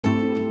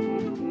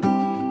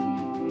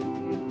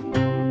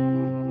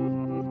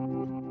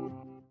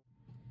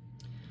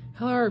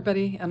Hello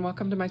everybody and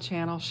welcome to my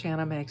channel,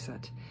 Shanna Makes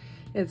It.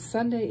 It's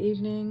Sunday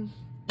evening,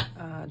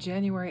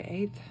 January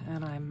 8th,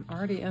 and I'm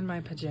already in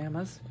my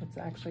pajamas. It's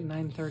actually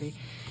 9:30,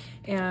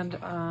 and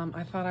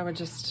I thought I would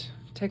just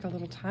take a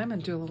little time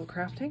and do a little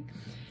crafting.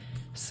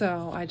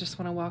 So I just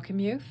want to welcome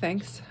you.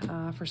 Thanks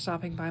for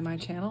stopping by my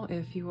channel.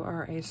 If you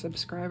are a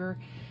subscriber,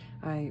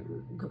 I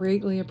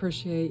greatly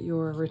appreciate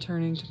your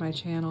returning to my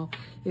channel.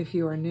 If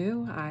you are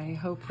new, I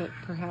hope that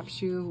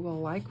perhaps you will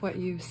like what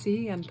you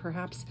see and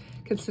perhaps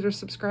consider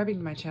subscribing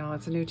to my channel.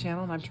 It's a new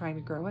channel and I'm trying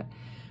to grow it.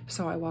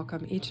 So I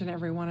welcome each and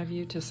every one of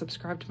you to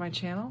subscribe to my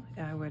channel.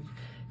 I would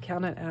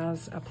count it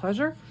as a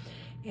pleasure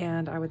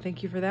and I would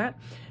thank you for that.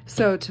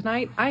 So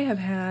tonight I have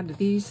had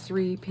these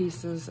 3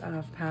 pieces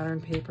of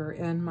pattern paper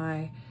in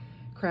my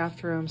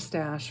craft room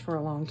stash for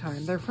a long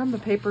time. They're from the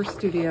Paper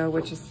Studio,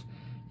 which is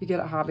you get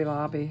at Hobby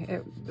Lobby.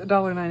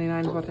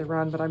 $1.99 is what they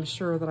run, but I'm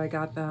sure that I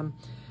got them,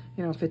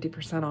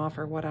 50% off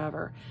or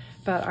whatever.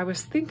 But I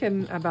was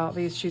thinking about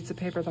these sheets of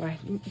paper that I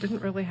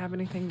didn't really have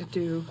anything to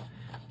do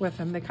with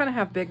them. They kind of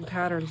have big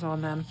patterns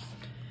on them,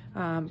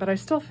 but I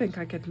still think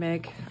I could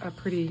make a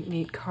pretty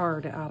neat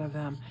card out of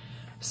them.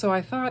 So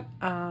I thought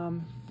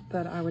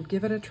that I would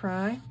give it a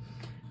try.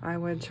 I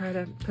would try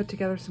to put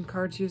together some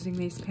cards using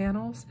these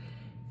panels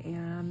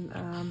and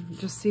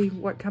just see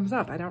what comes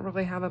up. I don't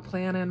really have a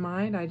plan in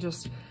mind. I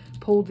just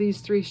pulled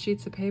these 3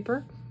 sheets of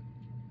paper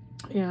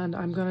and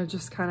I'm gonna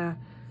just kind of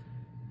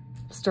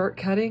start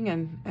cutting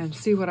and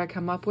see what I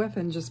come up with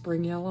and just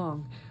bring you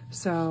along.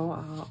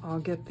 So I'll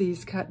get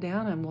these cut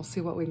down and we'll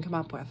see what we can come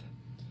up with.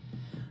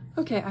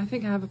 Okay, I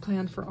think I have a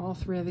plan for all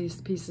 3 of these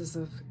pieces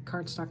of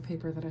cardstock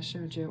paper that I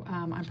showed you.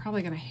 I'm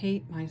probably gonna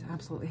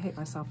absolutely hate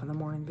myself in the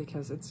morning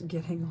because it's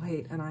getting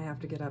late and I have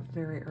to get up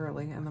very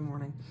early in the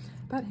morning.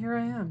 But here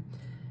I am,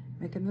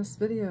 making this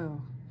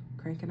video,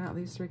 cranking out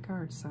these 3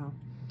 cards, so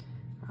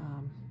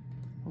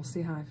we'll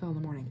see how I feel in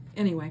the morning.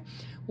 Anyway,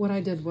 what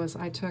I did was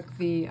I took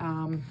the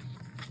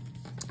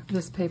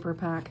this paper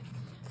pack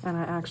and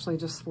I actually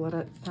just split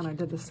it, and I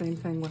did the same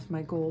thing with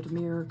my gold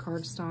mirror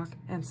cardstock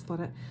and split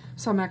it.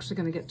 So I'm actually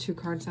gonna get 2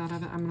 cards out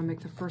of it. I'm gonna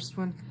make the first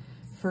one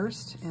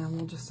first and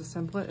we'll just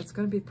assemble it. It's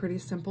gonna be pretty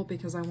simple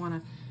because I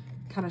wanna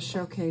kind of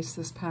showcase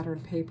this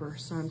patterned paper,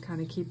 so I'm kind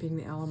of keeping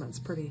the elements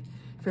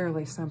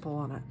fairly simple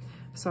on it.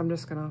 So I'm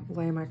just gonna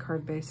lay my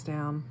card base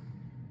down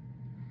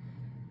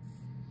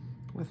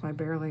with my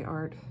Barely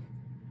Art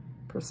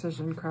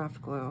Precision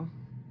Craft Glue. A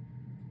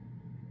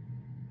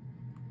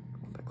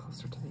little bit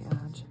closer to the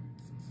edge.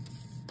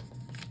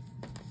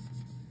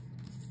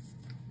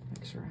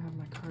 Make sure I have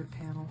my card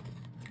panel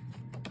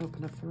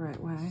open up the right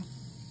way.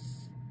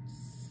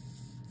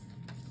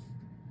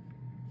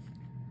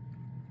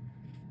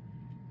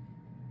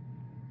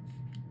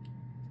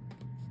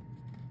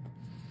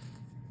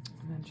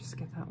 And then just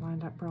get that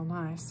lined up real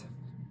nice.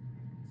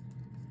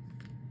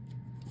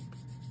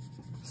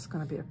 This is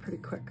going to be a pretty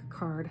quick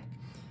card.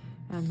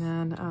 And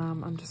then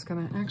I'm just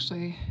going to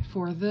actually,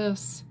 for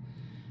this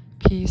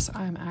piece,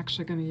 I'm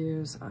actually going to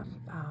use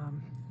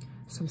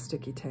some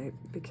sticky tape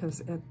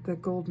because the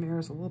gold mirror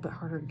is a little bit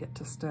harder to get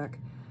to stick.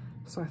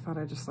 So I thought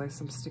I'd just lay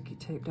some sticky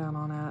tape down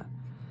on it.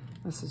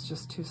 This is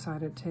just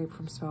 2-sided tape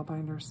from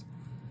Spellbinders.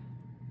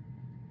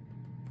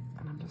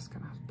 And I'm just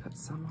going to put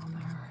some on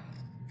there.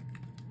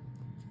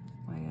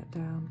 Lay it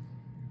down.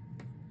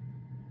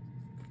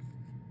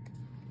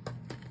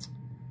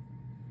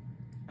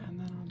 And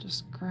then I'll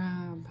just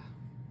grab,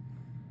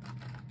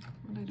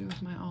 what do I do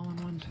with my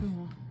all-in-one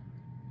tool?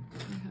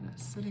 I had it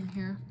sitting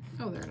here.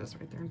 Oh, there it is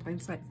right there in plain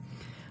sight.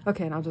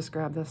 Okay, and I'll just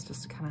grab this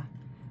just to kind of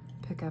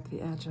pick up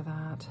the edge of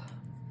that.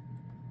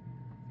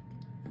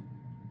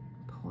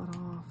 Pull it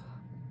off.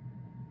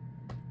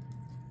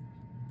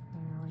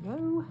 There we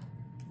go.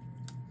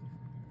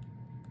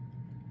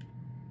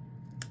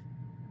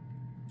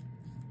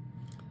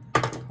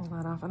 Pull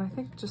that off, and I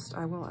think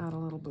I will add a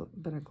little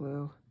bit of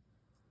glue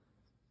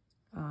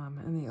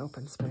in the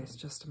open space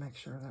just to make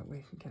sure that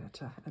we can get it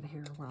to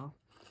adhere well.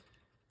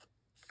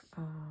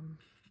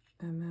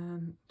 And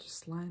then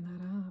just line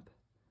that up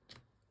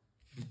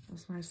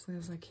as nicely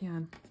as I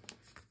can.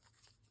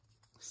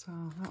 So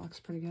that looks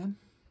pretty good.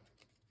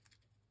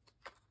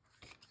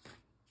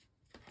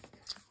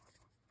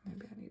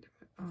 Maybe I need to,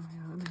 oh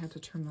yeah, I'm gonna have to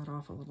turn that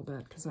off a little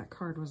bit because that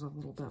card was a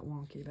little bit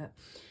wonky, but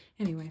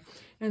anyway.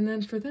 And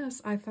then for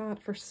this, I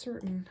thought for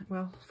certain,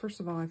 well, first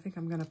of all, I think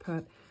I'm gonna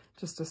put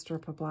just a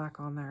strip of black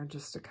on there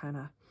just to kind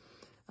of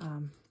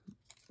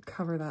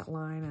cover that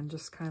line and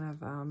just kind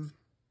of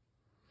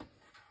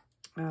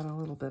add a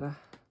little bit of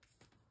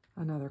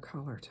another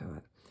color to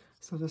it.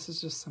 So this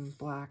is just some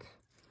black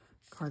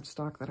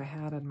cardstock that I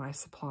had in my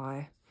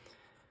supply,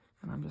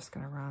 and I'm just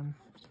going to run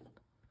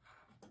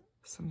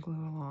some glue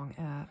along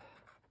it,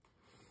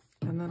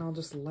 and then I'll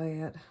just lay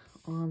it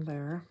on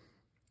there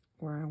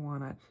where I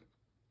want it.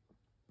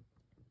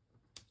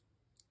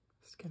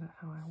 Just get it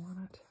how I want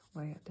it,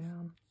 lay it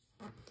down,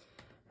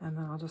 and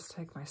then I'll just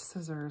take my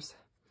scissors,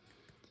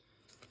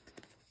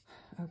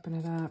 open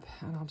it up,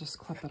 and I'll just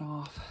clip it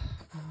off.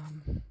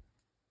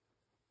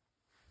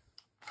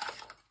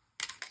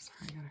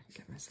 Sorry, I gotta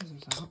get my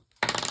scissors out.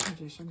 Oh,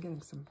 geez, I'm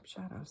getting some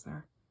shadows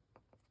there.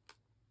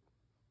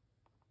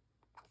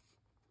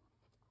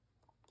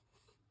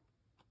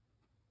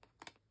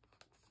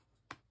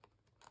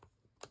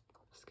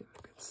 Just give it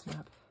a good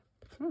snip.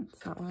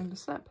 It's not wanting to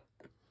snip.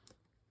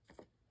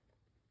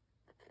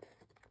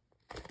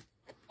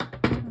 A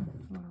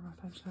little rough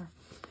edge there.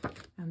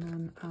 And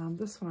then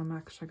this one I'm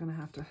actually going to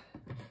have to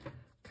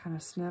kind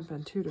of snip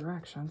in two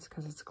directions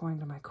because it's going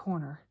to my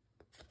corner.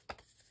 I'm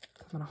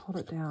going to hold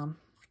it down,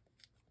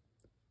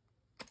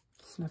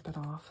 snip it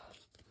off,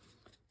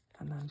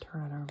 and then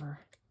turn it over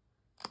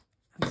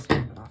and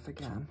snip it off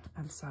again.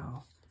 And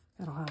so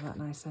it'll have that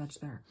nice edge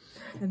there.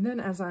 And then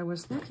as I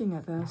was looking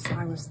at this,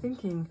 I was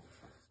thinking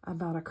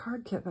about a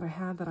card kit that I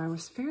had that I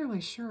was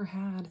fairly sure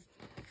had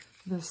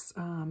this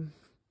kind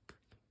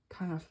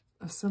of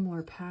a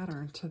similar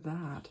pattern to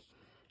that.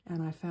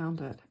 And I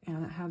found it,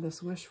 and it had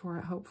this wish for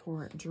it, hope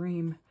for it,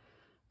 dream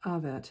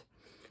of it.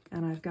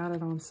 And I've got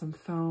it on some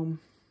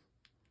foam,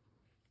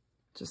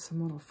 just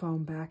some little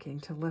foam backing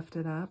to lift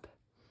it up.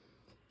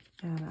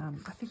 And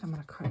I think I'm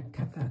going to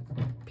cut that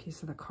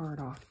piece of the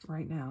card off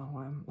right now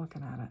while I'm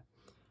looking at it.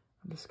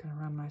 I'm just going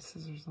to run my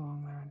scissors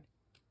along there and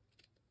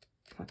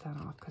cut that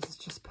off because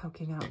it's just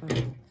poking out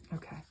there.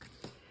 Okay.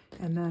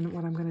 And then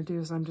what I'm going to do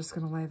is I'm just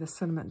going to lay the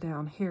sentiment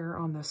down here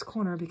on this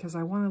corner because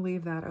I want to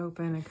leave that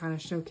open and kind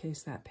of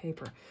showcase that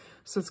paper.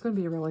 So it's going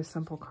to be a really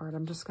simple card.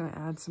 I'm just going to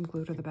add some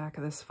glue to the back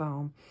of this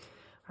foam.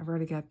 I've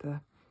already got the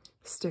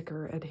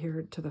sticker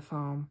adhered to the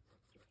foam.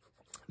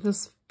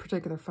 This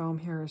particular foam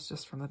here is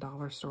just from the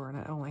dollar store, and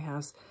it only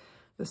has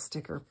the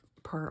sticker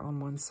part on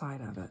one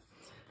side of it.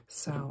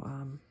 So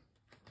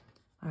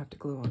I have to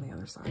glue on the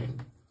other side.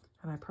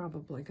 And I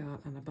probably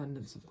got an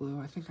abundance of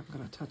glue. I think I'm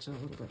going to touch it a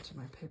little bit to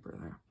my paper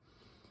there.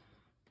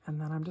 And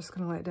then I'm just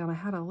going to lay it down. I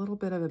had a little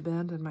bit of a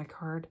bend in my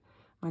card,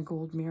 my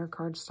gold mirror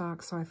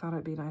cardstock, so I thought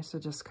it'd be nice to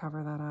just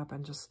cover that up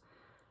and just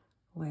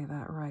lay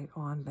that right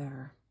on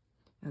there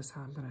is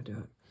how I'm going to do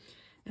it.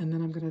 And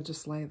then I'm going to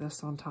just lay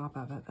this on top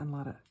of it and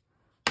let it,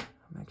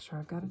 make sure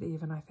I've got it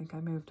even. I think I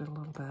moved it a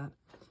little bit.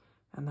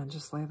 And then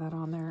just lay that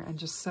on there and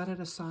just set it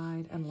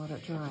aside and let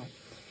it dry.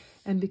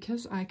 And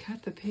because I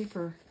cut the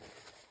paper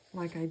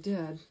like I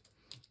did,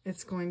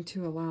 it's going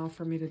to allow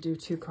for me to do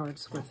two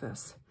cards with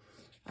this.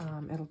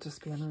 It'll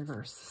just be in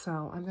reverse.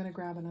 So I'm going to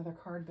grab another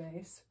card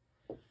base.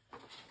 I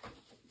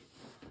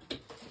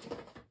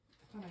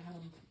thought I had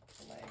them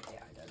laid.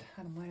 Yeah, I did.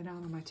 Had them laid out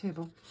on my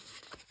table.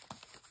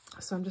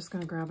 So I'm just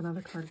going to grab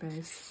another card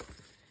base.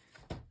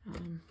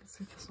 Let's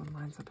see if this one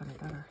lines up any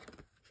better.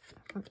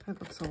 It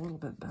looks a little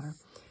bit better.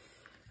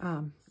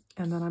 And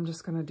then I'm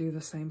just going to do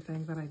the same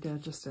thing that I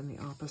did, just in the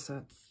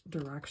opposite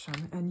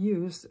direction, and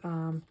use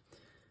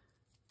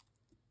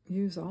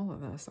all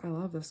of this. I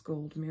love this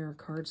gold mirror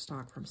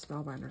cardstock from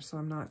Spellbinder, so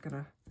I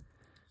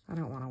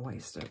don't want to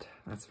waste it,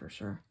 that's for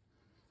sure.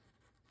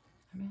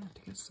 I may have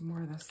to get some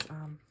more of this.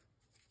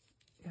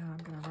 Yeah, I'm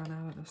going to run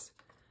out of this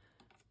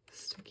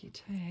sticky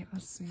tape.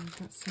 Let's see, I've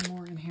got some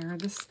more in here.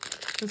 This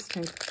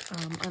tape,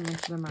 I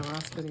mentioned in my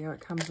last video, it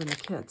comes in the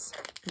kits,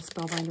 the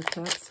Spellbinder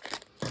kits.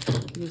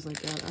 I usually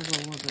get a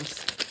roll of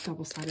this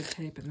double-sided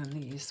tape and then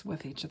these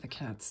with each of the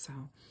kits, so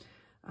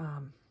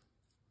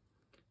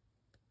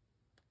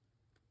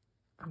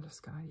I'm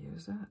just going to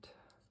use it.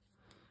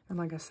 And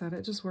like I said,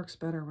 it just works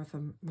better with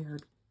a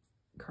mirrored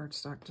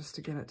cardstock just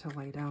to get it to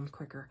lay down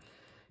quicker.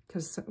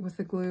 Because with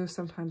the glue,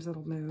 sometimes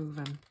it'll move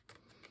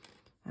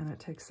and it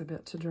takes a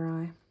bit to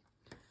dry.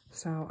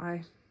 So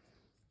I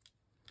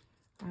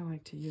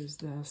like to use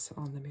this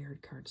on the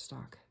mirrored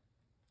cardstock.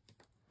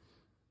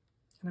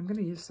 And I'm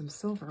going to use some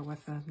silver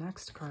with the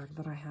next card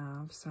that I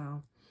have,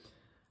 so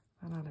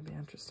that ought to be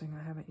interesting.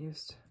 I haven't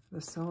used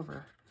the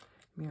silver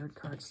mirrored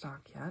cardstock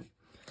yet.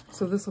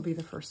 So this will be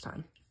the first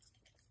time.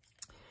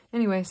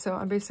 Anyway, so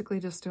I'm basically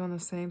just doing the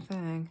same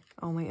thing,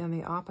 only in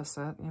the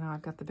opposite. You know,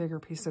 I've got the bigger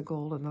piece of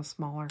gold and the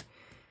smaller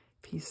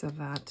piece of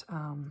that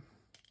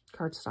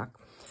cardstock.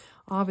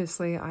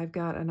 Obviously, I've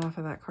got enough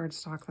of that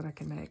cardstock that I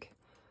can make,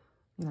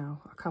 you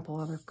know, a couple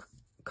other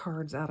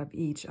cards out of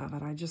each of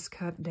it. I just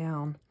cut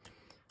down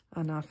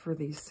enough for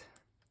these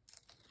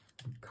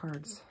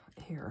cards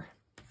here.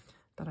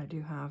 But I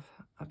do have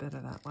a bit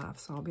of that left,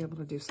 so I'll be able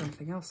to do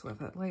something else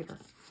with it later.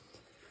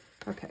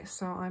 Okay,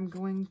 so I'm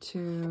going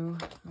to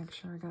make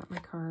sure I got my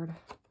card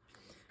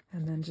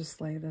and then just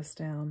lay this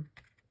down.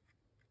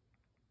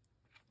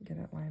 Get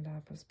it lined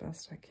up as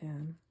best I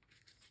can.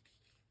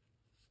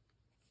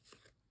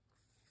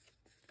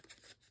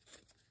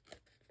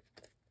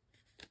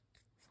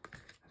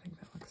 I think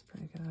that looks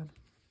pretty good.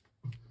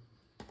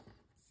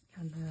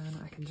 And then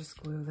I can just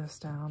glue this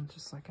down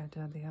just like I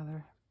did the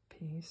other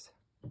piece.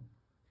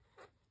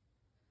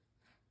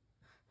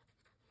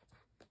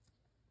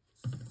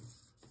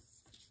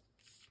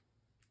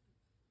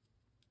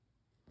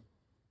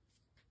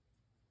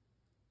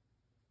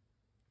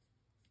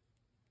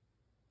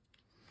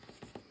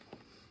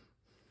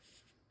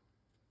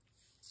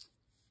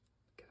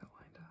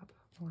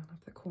 Line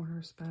up the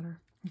corners better.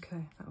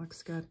 Okay, that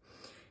looks good.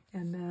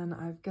 And then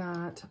I've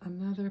got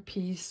another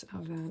piece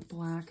of that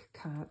black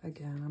cut.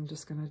 Again, I'm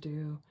just going to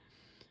do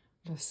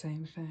the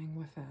same thing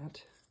with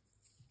that.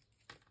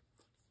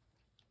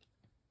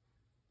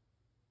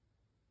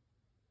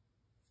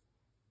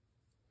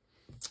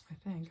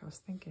 I was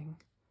thinking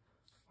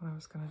what I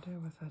was going to do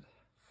with it.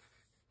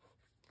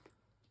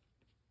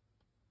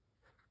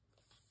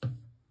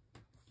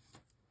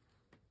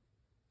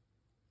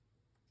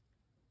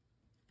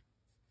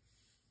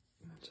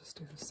 I'll just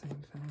do the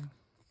same thing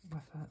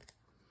with it.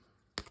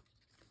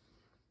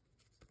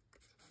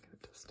 Get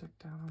it to stick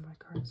down on my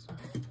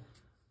cardstock.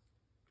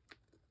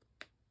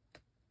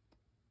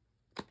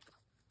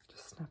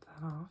 Just snip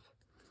that off.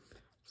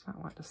 It's not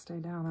wanting to stay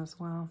down as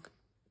well.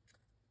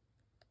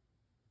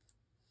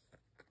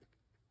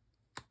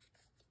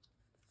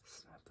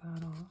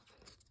 That off.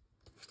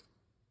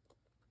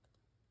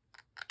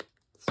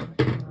 Snip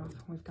that off.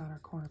 We've got our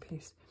corner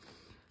piece.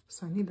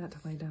 So I need that to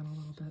lay down a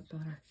little bit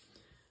better.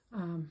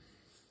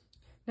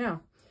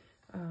 Now,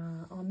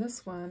 on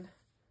this one,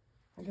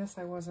 I guess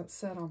I wasn't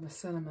set on the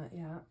sentiment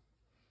yet.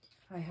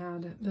 I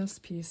had this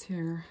piece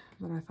here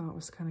that I thought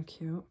was kind of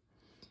cute.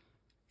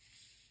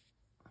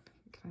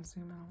 Can I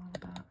zoom in a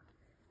little bit?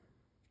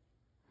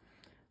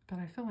 But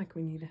I feel like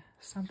we need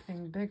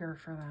something bigger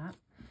for that.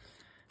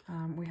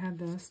 We had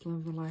this,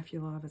 Live the Life You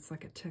Love. It's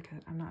like a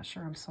ticket. I'm not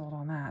sure I'm sold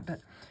on that, but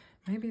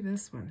maybe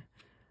this one.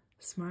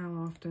 Smile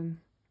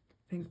often,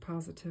 think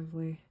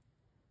positively,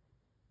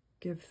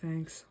 give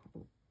thanks.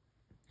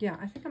 Yeah,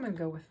 I think I'm going to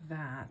go with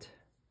that.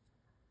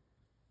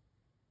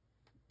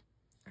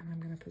 And I'm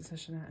going to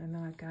position it. And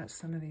then I've got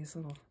some of these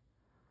little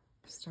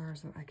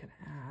stars that I could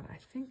add. I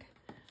think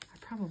I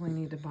probably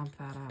need to bump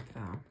that up,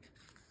 though,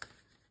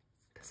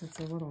 because it's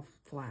a little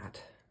flat.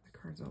 The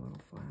card's a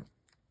little flat.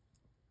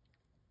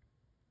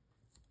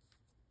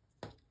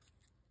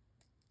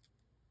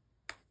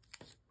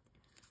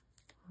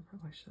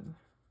 Probably should have.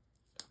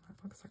 It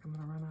looks like I'm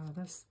going to run out of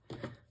this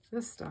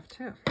stuff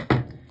too. I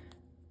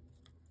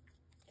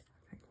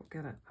think we'll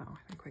get it. Oh, I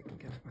think we can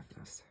get it with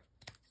this.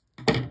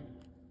 Get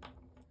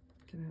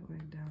it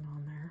laid down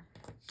on there.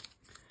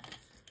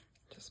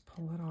 Just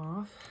pull it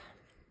off.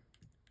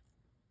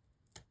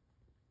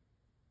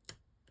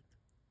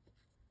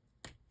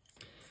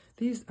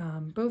 These,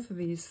 both of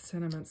these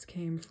sentiments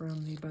came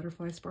from the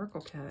Butterfly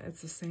Sparkle Kit.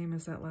 It's the same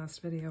as that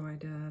last video I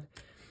did.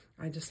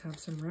 I just have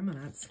some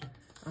remnants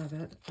of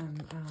it,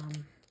 and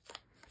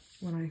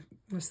when I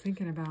was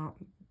thinking about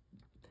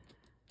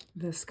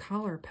this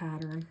color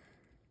pattern,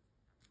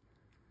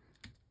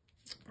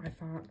 I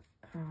thought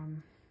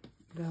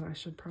that I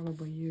should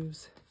probably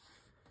use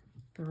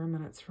the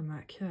remnants from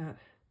that kit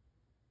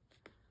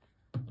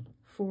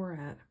for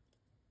it,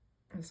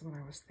 is what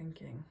I was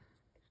thinking.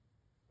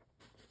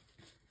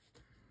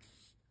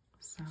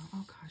 So,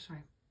 oh gosh,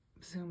 I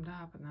zoomed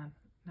up and then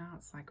now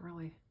it's like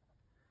really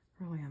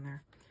in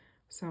there.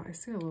 So I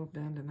see a little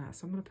bend in that,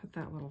 so I'm going to put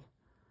that little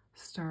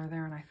star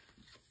there, and I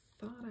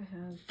thought I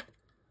had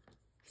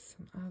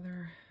some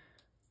other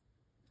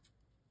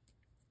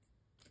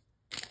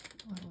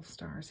little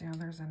stars. Yeah,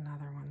 there's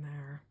another one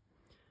there.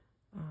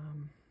 I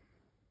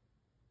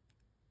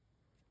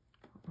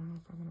don't know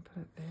if I'm going to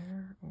put it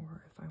there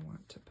or if I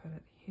want to put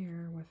it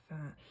here with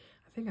that.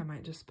 I think I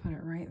might just put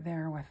it right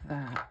there with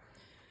that.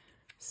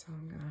 So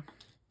I'm going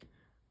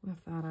to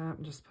lift that up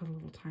and just put a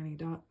little tiny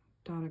dot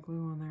of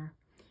glue on there.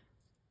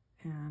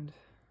 And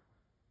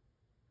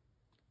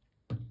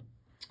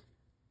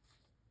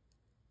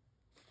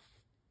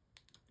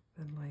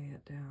then lay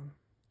it down.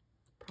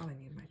 Probably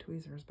need my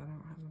tweezers, but I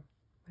don't have them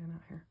laying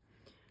out here.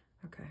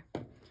 Okay,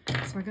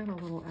 so I got a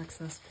little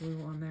excess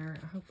glue on there.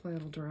 Hopefully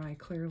it'll dry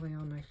clearly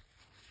on my,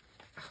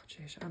 oh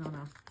geez, I don't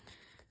know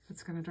if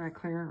it's gonna dry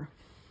clear or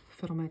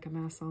if it'll make a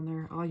mess on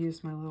there. I'll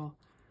use my little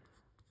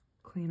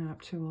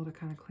cleanup tool to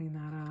kind of clean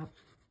that up.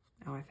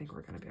 Oh, I think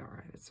we're gonna be all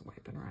right. It's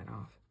wiping right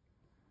off.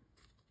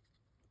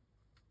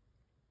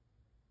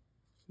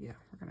 Yeah,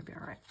 we're going to be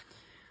all right.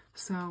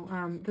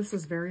 So this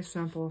is very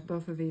simple.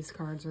 Both of these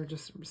cards are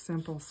just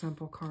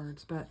simple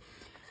cards. But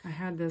I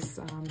had this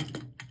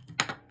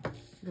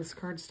this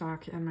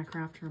cardstock in my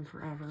craft room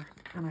forever,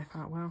 and I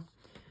thought, well,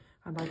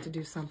 I'd like to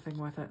do something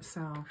with it.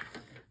 So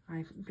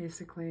I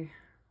basically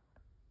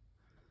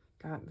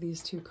got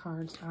these two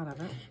cards out of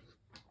it,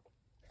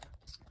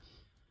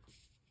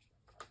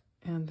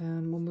 and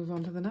then we'll move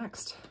on to the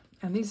next.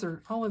 And these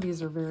are all of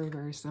these are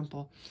very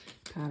simple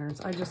patterns.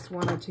 I just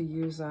wanted to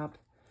use up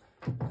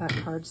that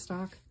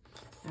cardstock,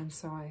 and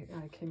so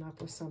I came up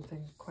with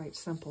something quite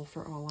simple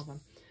for all of them.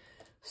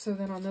 So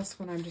then on this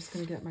one, I'm just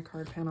going to get my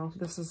card panel.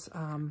 This is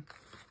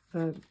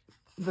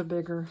the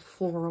bigger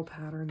floral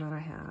pattern that I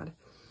had,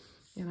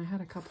 and I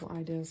had a couple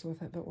ideas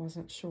with it, but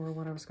wasn't sure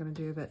what I was going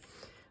to do. But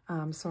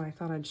so I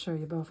thought I'd show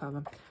you both of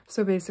them.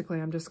 So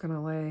basically, I'm just going to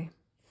lay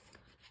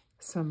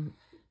some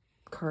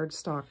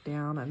cardstock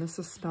down, and this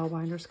is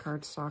Spellbinders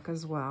cardstock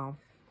as well.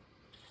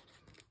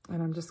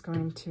 And I'm just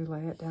going to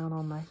lay it down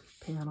on my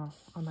panel,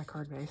 on my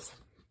card base.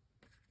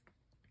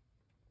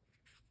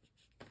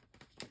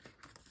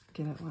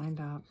 Get it lined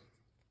up.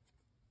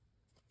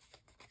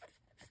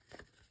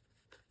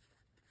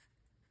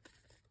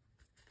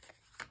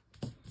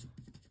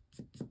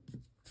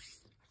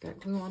 I Got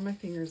glue on my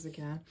fingers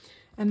again.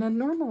 And then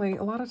normally,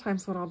 a lot of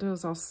times what I'll do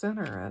is I'll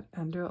center it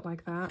and do it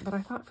like that. But I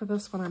thought for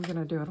this one, I'm going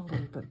to do it a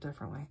little bit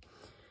differently.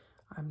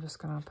 I'm just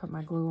going to put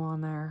my glue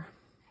on there.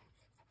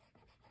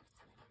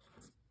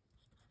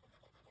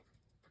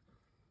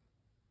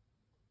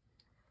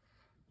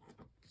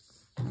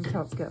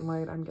 Until it's getting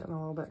late, I'm getting a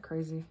little bit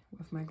crazy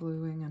with my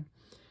gluing.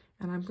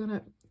 And I'm going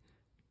to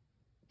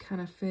kind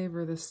of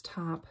favor this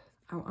top.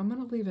 I'm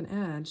going to leave an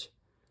edge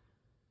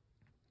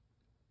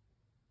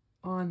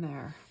on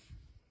there.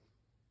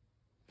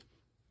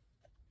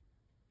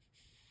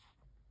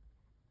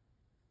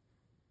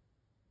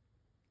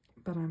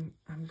 But I'm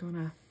going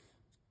to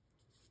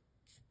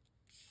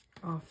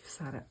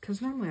offset it,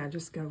 because normally I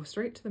just go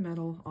straight to the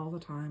middle all the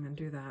time and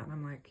do that, and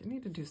I'm like, I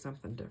need to do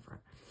something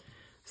different.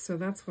 So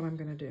that's what I'm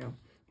going to do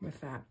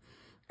with that.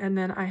 And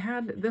then I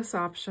had this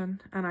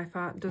option, and I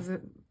thought, does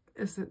it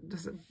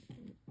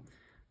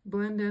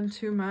blend in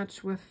too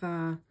much with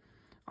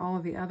all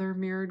of the other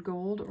mirrored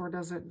gold, or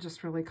does it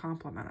just really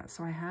complement it?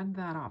 So I had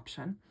that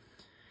option.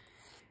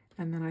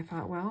 And then I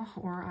thought, well,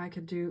 or I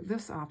could do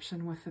this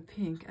option with the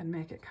pink and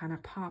make it kind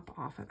of pop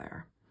off of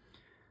there.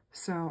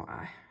 So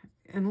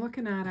in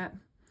looking at it,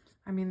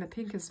 I mean, the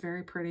pink is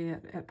very pretty.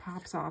 It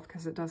pops off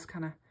because it does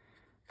kind of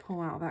pull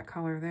out that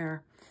color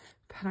there.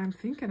 But I'm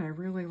thinking I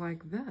really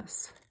like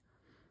this.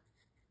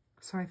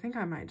 So I think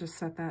I might just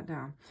set that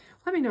down.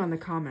 Let me know in the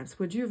comments,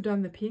 would you have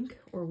done the pink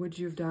or would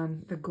you have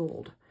done the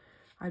gold?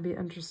 I'd be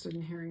interested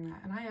in hearing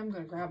that. And I am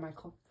going to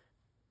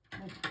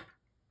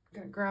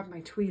grab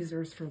my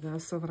tweezers for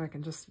this so that I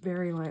can just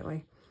very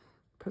lightly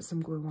put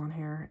some glue on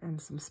here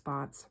and some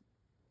spots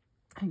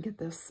and get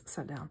this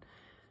set down.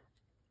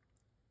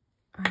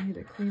 I need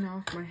to clean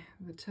off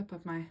the tip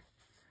of my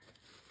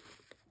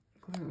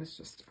glue. It's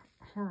just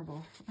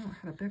horrible. Oh,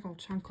 I had a big old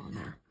chunk on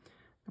there.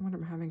 No wonder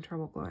I'm having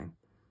trouble gluing.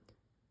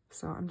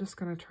 So I'm just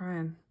going to try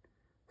and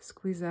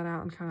squeeze that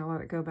out and kind of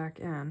let it go back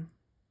in.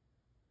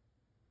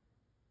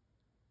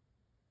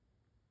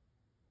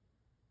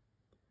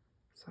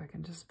 So I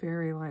can just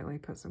very lightly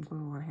put some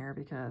glue on here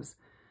because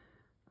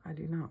I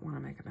do not want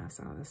to make a mess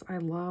out of this. I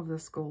love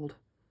this gold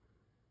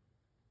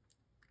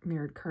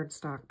mirrored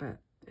cardstock, but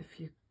if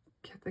you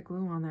get the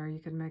glue on there, you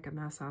can make a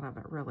mess out of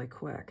it really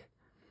quick.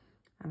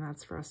 And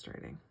that's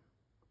frustrating.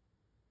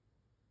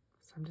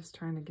 So I'm just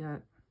trying to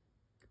get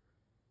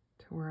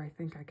to where I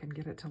think I can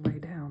get it to lay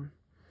down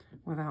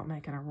without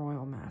making a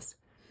royal mess.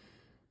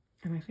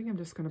 And I think I'm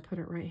just going to put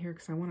it right here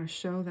because I want to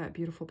show that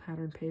beautiful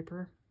pattern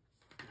paper.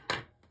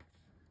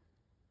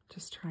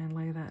 Just try and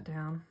lay that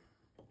down.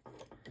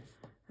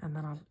 And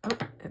then oh,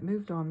 it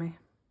moved on me.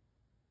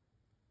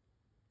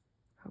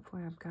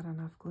 Hopefully I've got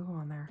enough glue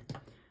on there.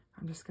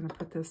 I'm just going to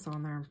put this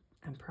on there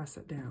and press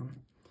it down.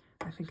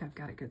 I think I've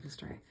got it good and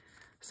straight.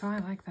 So I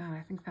like that.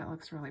 I think that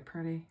looks really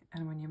pretty.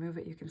 And when you move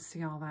it, you can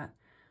see all that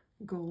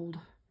gold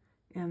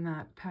in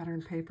that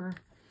pattern paper.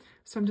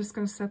 So I'm just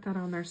going to set that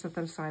on there, set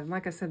that aside. And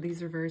like I said,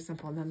 these are very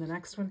simple. And then the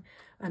next one,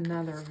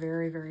 another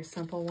very, very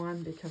simple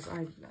one, because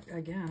I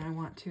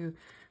want to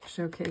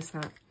showcase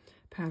that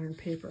pattern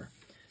paper.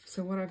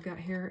 So what I've got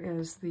here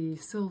is the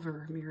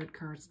silver mirrored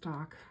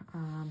cardstock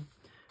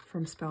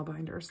from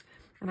Spellbinders.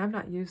 And I've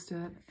not used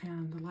it,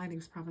 and the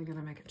lighting's probably going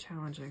to make it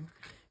challenging.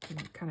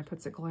 It kind of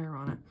puts a glare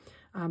on it.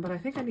 But I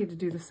think I need to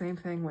do the same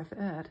thing with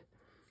it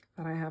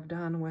that I have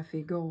done with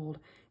the gold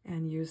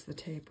and use the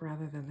tape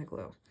rather than the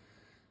glue.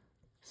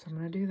 So I'm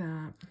going to do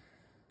that.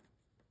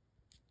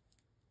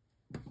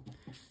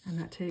 And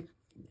that tape,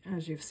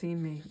 as you've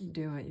seen me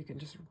do it, you can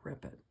just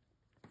rip it.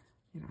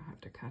 You don't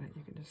have to cut it.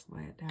 You can just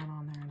lay it down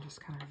on there and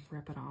just kind of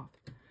rip it off.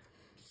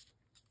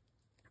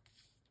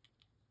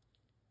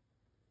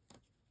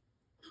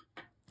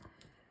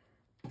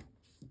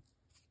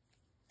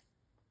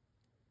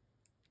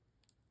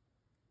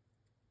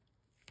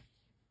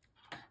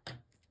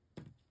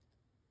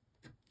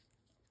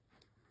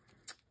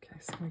 Okay,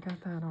 so we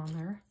got that on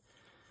there.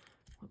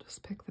 We'll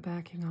just pick the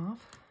backing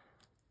off.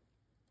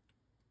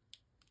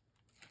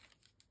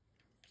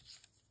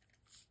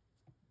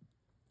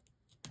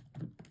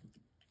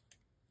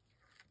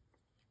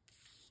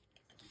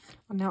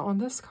 Now on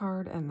this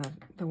card and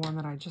the one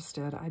that I just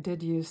did, I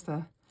did use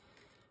the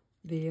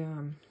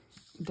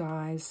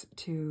dies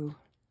to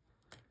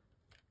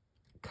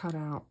cut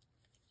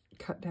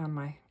down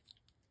my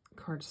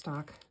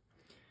cardstock.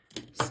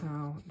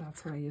 So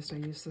that's what I used. I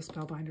used the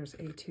Spellbinders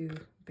A2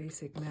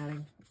 Basic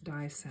Matting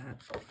die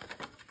set.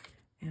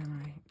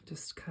 And I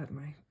just cut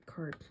my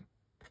card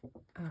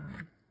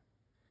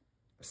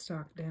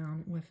stock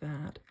down with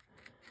that.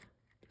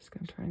 Just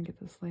going to try and get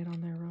this laid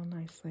on there real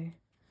nicely.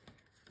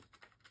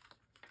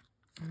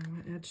 And I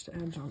went edge to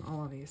edge on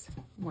all of these.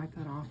 Wipe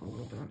that off a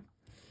little bit.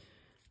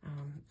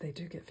 They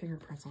do get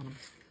fingerprints on them.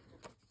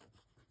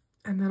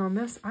 And then on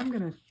this, I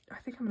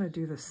think I'm going to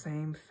do the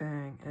same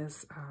thing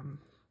as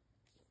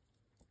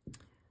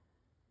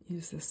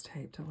use this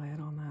tape to lay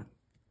it on that.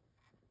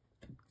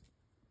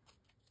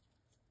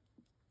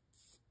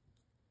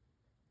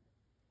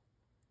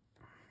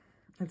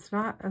 It's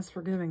not as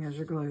forgiving as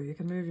your glue. You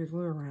can move your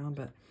glue around,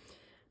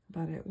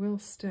 but it will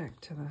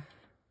stick to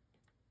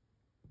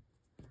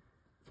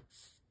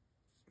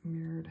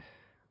mirrored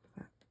with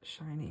that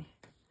shiny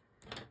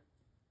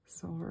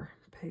silver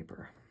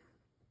paper.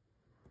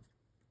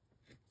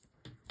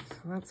 So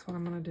that's what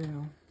I'm going to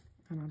do.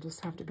 And I'll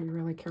just have to be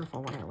really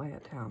careful when I lay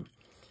it down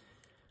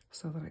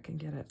so that I can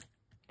get it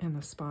in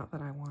the spot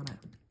that I want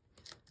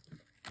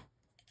it.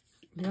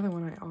 The other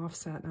one I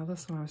offset. Now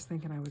this one I was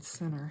thinking I would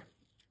center.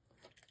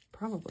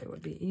 Probably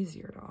would be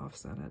easier to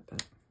offset it,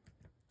 but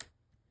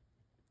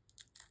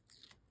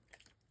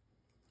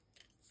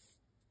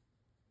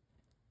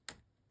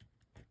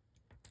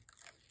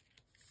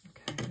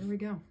okay, here we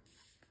go.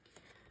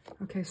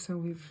 Okay, so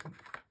we're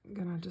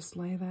gonna just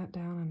lay that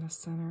down in the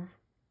center.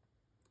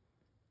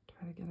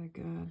 Try to get it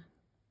good.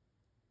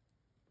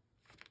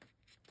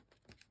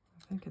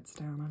 I think it's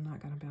down. I'm not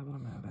gonna be able to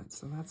move it,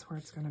 so that's where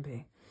it's gonna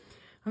be.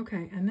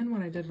 Okay, and then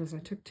what I did was I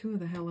took 2 of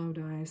the Hello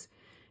dies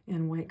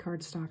in white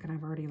cardstock, and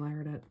I've already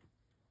layered it.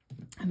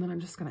 And then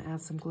I'm just going to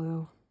add some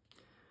glue,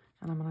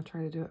 and I'm going to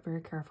try to do it very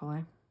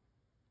carefully.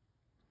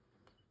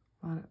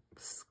 Let it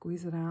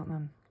squeeze it out, and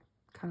then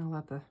kind of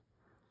let the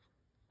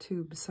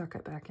tube suck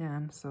it back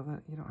in so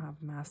that you don't have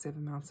massive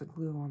amounts of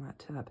glue on that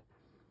tip.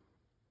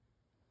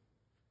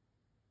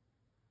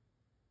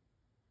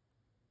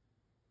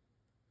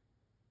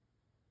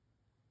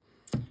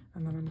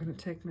 And then I'm going to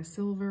take my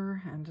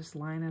silver and just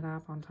line it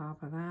up on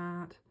top of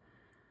that.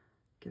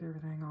 Get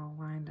everything all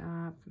lined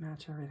up,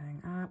 match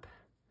everything up.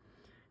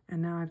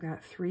 And now I've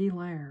got 3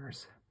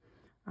 layers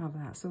of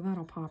that. So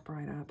that'll pop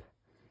right up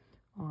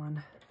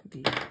on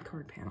the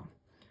card panel.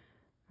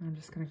 And I'm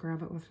just going to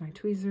grab it with my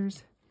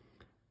tweezers.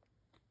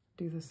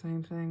 Do the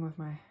same thing with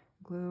my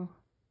glue.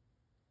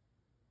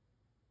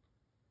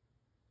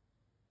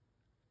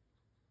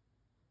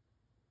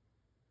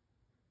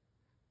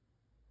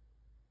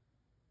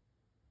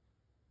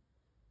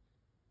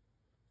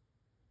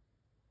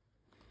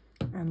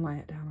 And lay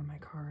it down on my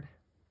card.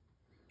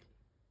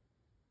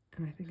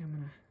 And I think I'm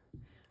gonna,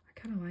 I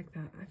kind of like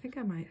that. I think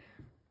I might,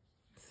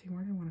 let's see,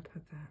 where do I want to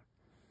put that?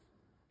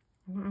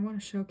 I want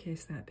to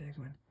showcase that big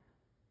one.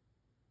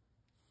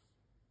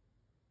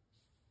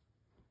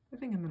 I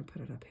think I'm gonna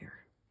put it up here.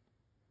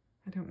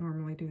 I don't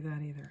normally do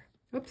that either.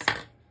 Oops,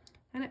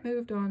 and it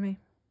moved on me.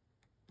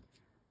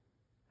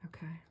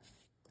 Okay,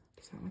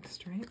 does that look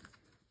straight?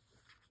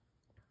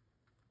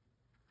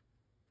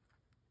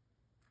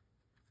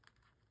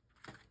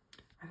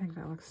 I think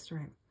that looks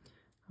straight.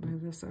 I'll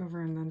move this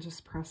over and then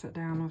just press it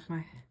down with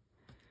my...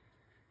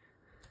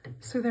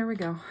 So there we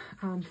go.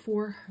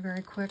 4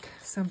 very quick,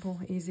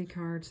 simple, easy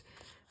cards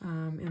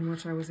in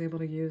which I was able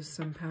to use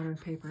some pattern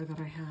paper that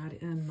I had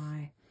in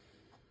my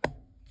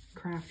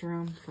craft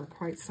room for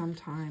quite some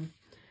time.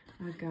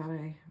 I've got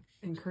a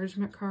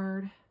encouragement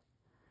card,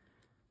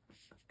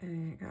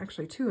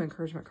 actually 2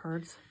 encouragement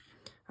cards,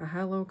 a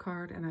hello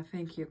card, and a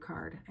thank you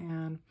card.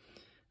 And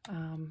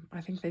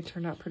I think they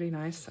turned out pretty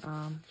nice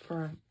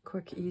for a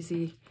quick,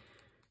 easy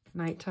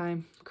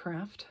nighttime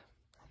craft.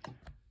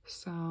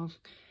 So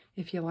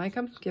if you like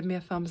them, give me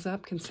a thumbs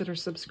up, consider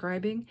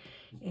subscribing,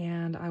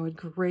 and I would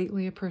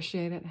greatly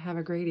appreciate it. Have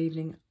a great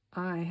evening.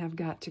 I have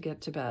got to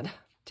get to bed.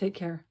 Take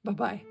care.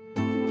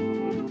 Bye-bye.